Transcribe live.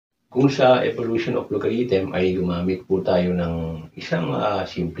Kung sa evolution of logarithm ay gumamit po tayo ng isang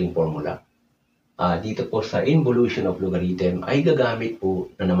simpleng formula. Dito po sa involution of logarithm ay gagamit po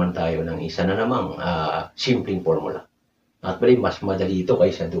na naman tayo ng isa na namang simpleng formula. Actually, mas madali ito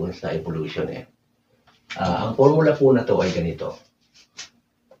kaysa doon sa evolution eh. Ang formula po na to ay ganito.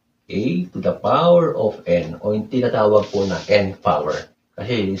 A to the power of n o yung tinatawag po na n power.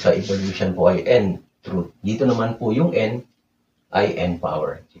 Kasi sa evolution po ay n truth. Dito naman po yung n ay n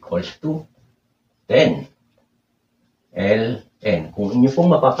power equals to 10 ln. Kung inyo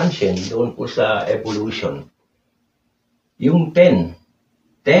pong mapapansin doon po sa evolution, yung 10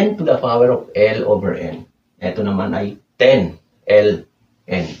 to the power of L over n. Ito naman ay 10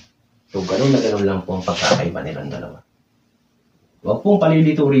 ln. So, ganun na ganun lang po ang pagkakaiba nilang dalawa. Huwag pong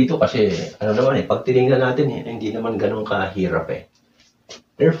palilito rito kasi, pag tinignan natin, hindi naman ganun kahirap eh.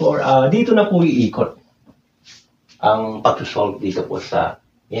 Therefore, dito na po iikot ang pag-solve dito po sa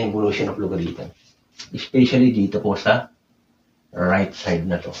involution of logarithm. Especially dito po sa right side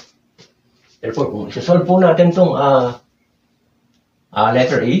na to. Therefore, kung isa-solve po natin itong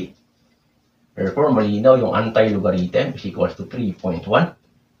letter A, therefore, malinaw yung anti-logarithm is equals to 3.1.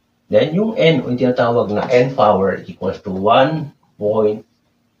 Then, yung n, yung tinatawag na n power equals to 1.65.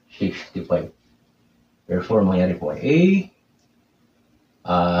 Therefore, mangyari po ay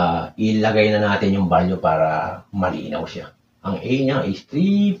ilagay na natin yung value para malinaw siya. Ang A niya is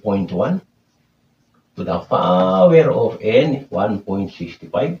 3.1 to the power of n,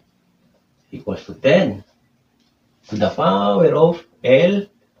 1.65 equals to 10 to the power of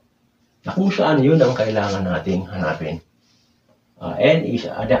L, na kung saan yun ang kailangan nating hanapin. N is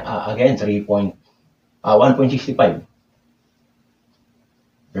again 1.65.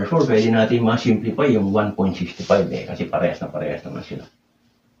 Therefore, pwede natin ma-simplify yung 1.65 kasi parehas naman sila.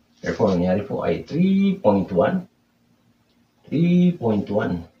 Therefore, nangyari po ay 3.1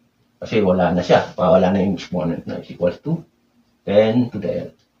 kasi wala na siya. Wala na yung exponent na is equals to 10 to the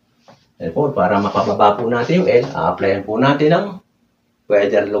L. Therefore, para mapababa po natin yung L, applyan po natin ang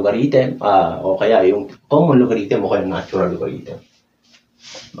whether logarithm o kaya yung common logarithm o kaya natural logarithm.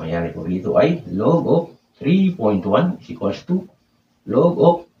 Mangyari po dito ay log of 3.1 is equals to log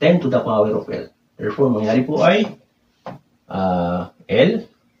of 10 to the power of L. Therefore, mangyari po ay L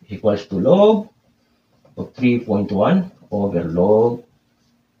equals to log of 3.1 over log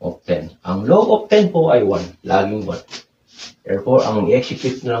of 10. Ang log of 10 po ay 1. Laging 1. Therefore, ang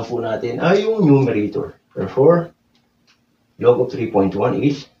i-execute na lang po natin ay yung numerator. Therefore, log of 3.1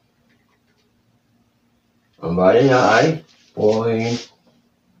 is, ang value niya ay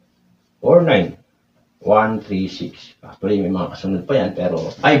 0.49136. Actually, may mga kasunod pa yan, pero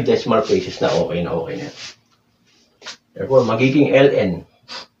 5 decimal places na okay na. Therefore, magiging ln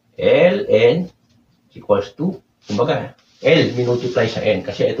equals to, kumbaga, L minultiply sa N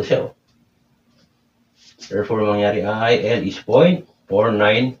kasi ito siya. Therefore, mangyari ay L is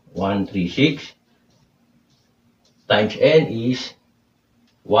 0.49136 times N is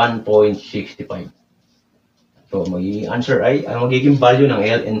 1.65. So, magiging answer ay, ang magiging value ng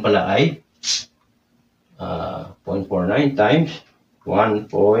Ln pala ay 0.49 times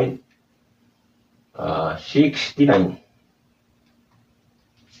 1.69.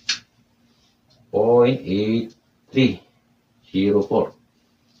 0.8304.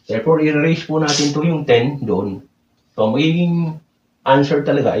 Therefore, i-erase po natin to yung 10 doon. So, magiging answer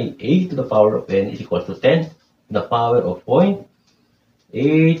talaga ay a to the power of n is equal to 10 to the power of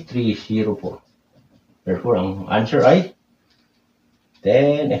 0.8304. Therefore, ang answer ay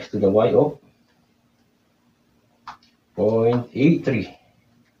 10x to the y of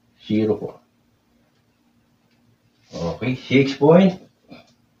 0.8304. Okay,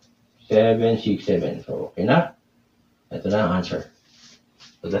 6.767. So, okay na. Ito na ang answer.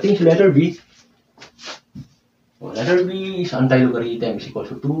 Pagdating sa letter B, letter B is anti-logarithm is equal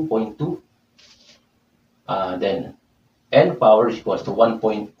to 2.2. Then, n power is equal to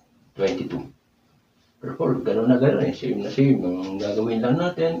 1.22. Therefore, gano'n na gano'n. Same na same. Ang gagawin lang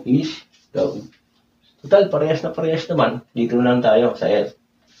natin is, total, parehas naman. Dito na lang tayo sa L.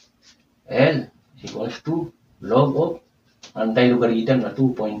 L is equals to log of anti-logarithm na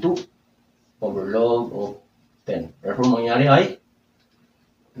 2.2 over log of 10. Therefore, mangyari ay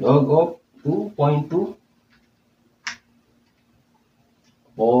log of 2.2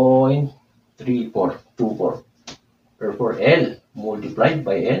 0.3424. Therefore, L multiplied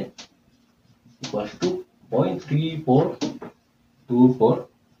by N equals to 0.3424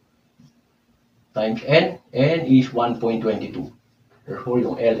 times N. N is 1.22. Therefore,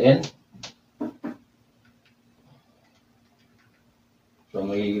 yung Ln, so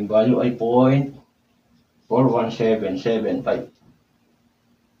magiging value ay 0.41775.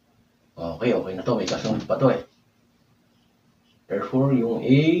 Okay, okay na to. May kasunod pa to eh. Therefore, yung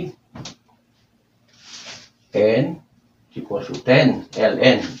A n equals to 10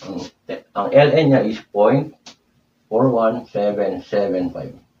 ln. Ang ln niya is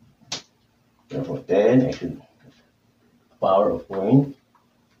 0.41775. Therefore, 10 is power of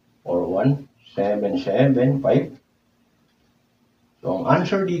 0.41775. So, ang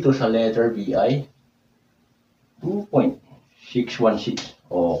answer dito sa letter B ay 2.616.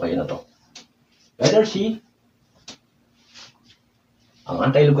 Okay na to. Letter C, ang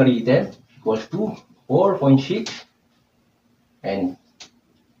anti-logarithm equals to 4.6 and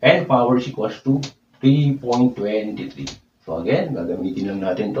n power is equals to 3.23. So again, gagamitin lang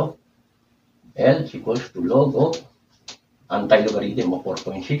natin to. L is equals to log of anti-logarithm of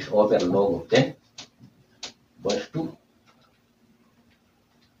 4.6 over log of 10 equals to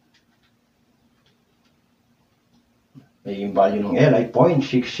may value ng L ay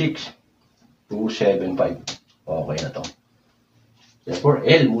 0.66275. Okay na to. Therefore,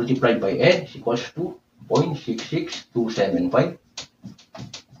 L multiplied by N is equals to 0.66275.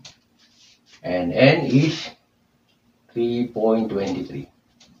 And N is 3.23.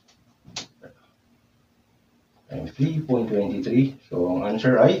 And 3.23. So, ang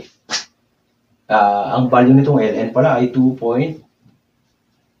answer ay, ang value nitong Ln pala ay 2.14.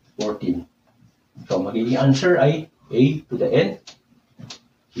 So, magiging answer ay A to the N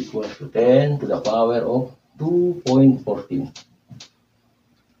equals to 10 to the power of 2.14.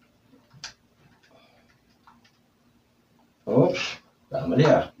 Oops, mali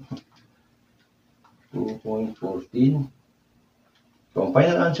 2.14. So, ang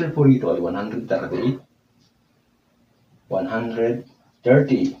final answer po rito ay 138.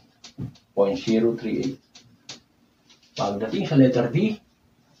 130.038. Pagdating sa letter D,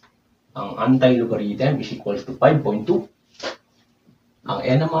 ang anti-logarithm is equals to 5.2. Ang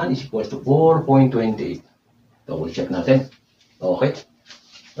N naman is equals to 4.28. Double check natin. Okay.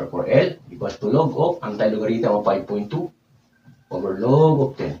 Therefore, L equals to log of anti-logarithm of 5.2 over log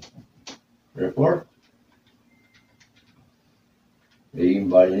of 10. Therefore,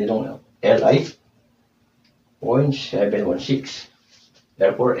 yung value nitong L ay 0.716.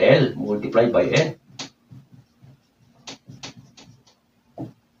 Therefore, L multiplied by N.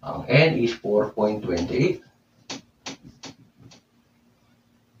 Ang N is 4.28.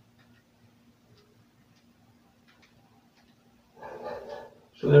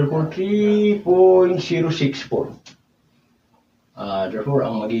 So, therefore, 3.064. Therefore,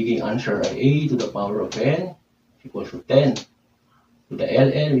 ang magiging answer ay A to the power of N equals to 10 to the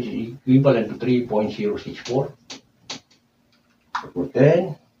Ln, which is equivalent to 3.064. Therefore,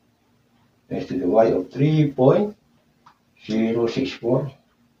 10 next to the Y of 3.064.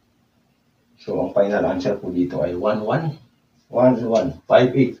 So, ang final answer po dito ay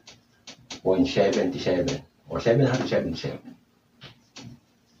 1158.77 or 777.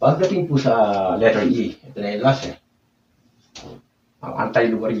 Pagdating po sa letter E, ito na yung last eh. Ang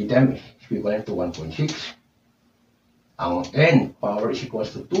anti-logarithm is equivalent to 1.6. Ang N power is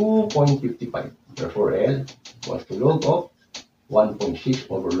equals to 2.55. Therefore, L equals to log of 1.6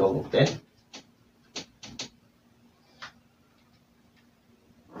 over log of 10.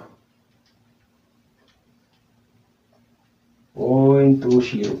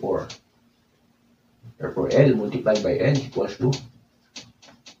 0.204. Therefore, L multiplied by N equals to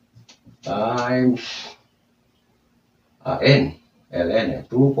times N, Ln,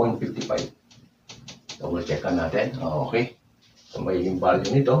 2.55. Double check natin. Okay. So, may yung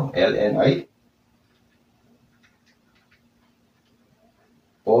value nito, Ln ay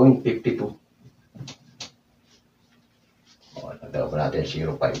 0.52. O, nagdawa natin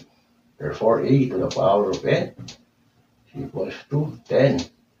 0.5. Therefore, A to the power of N equals to 10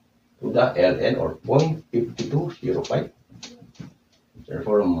 to the Ln or 0.5205.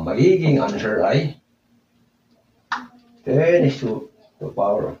 Therefore, magiging answer ay 10 is to the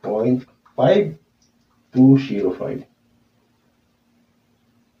power of 0.5205.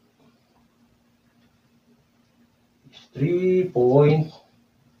 It's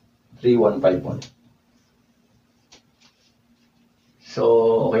 3.3151. So,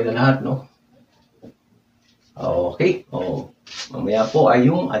 okay na lahat, no? Okay. Mamaya po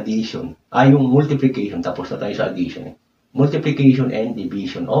ay yung addition. Yung multiplication. Tapos na tayo sa addition. Multiplication and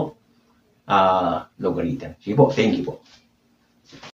division of logarithm. Sige po. Thank you po.